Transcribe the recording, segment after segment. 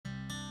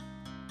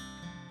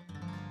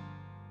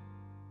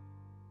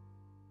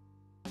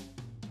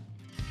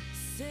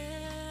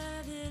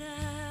said that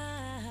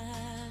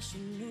I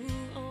should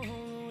move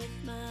on with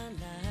my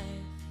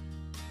life.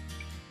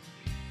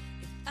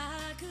 If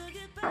I could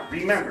get back.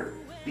 Remember,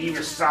 leave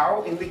your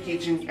salt in the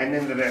kitchen and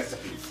then the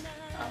recipes.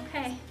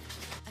 Okay.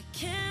 I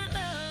can't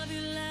love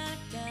you like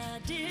I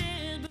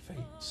did. Fate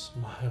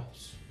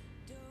smiles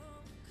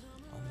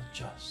on the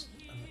just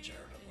and the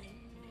charitable.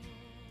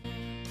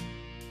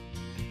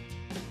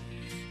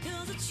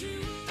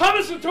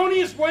 Thomas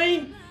Antonius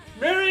Wayne,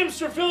 Miriam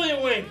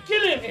Wayne,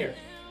 get in here.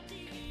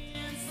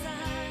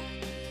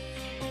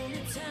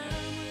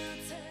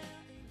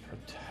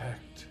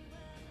 Protect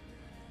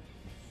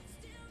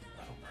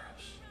little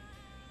Bruce.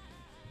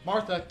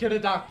 Martha, get a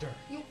doctor.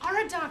 You are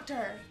a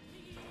doctor.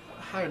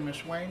 Hi,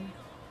 Miss Wayne.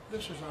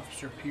 This is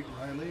Officer Pete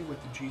Riley with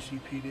the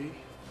GCPD.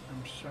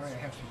 I'm sorry I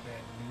have some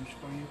bad news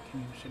for you. Can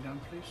you sit down,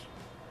 please?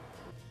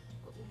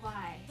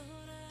 Why?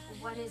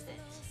 What is it?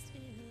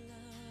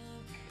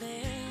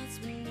 That's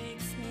what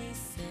makes me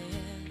sad.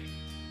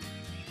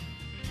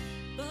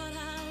 But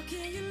how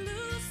can you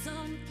lose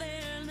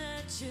something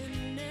that you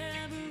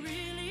never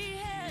really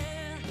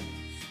had?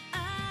 I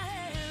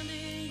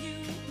handed you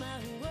my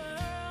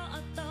world.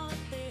 I thought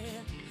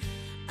that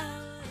I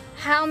would.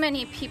 How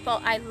many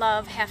people I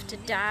love have to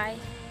die?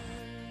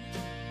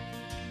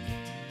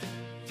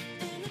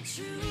 And the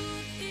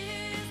truth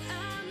is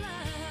I'm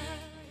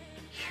lying.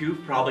 You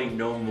probably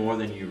know more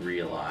than you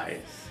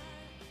realize.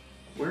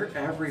 We're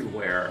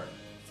everywhere,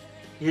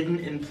 hidden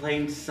in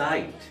plain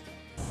sight.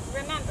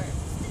 Remember,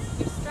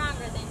 you're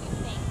stronger than you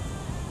think.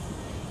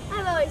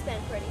 I've always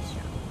been pretty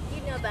strong.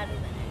 You know better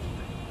than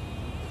anyone.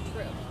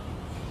 True.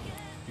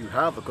 You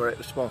have a great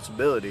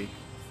responsibility,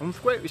 and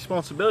with great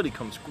responsibility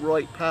comes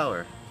great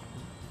power.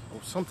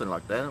 Or something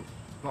like that. I'm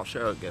not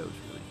sure how it goes.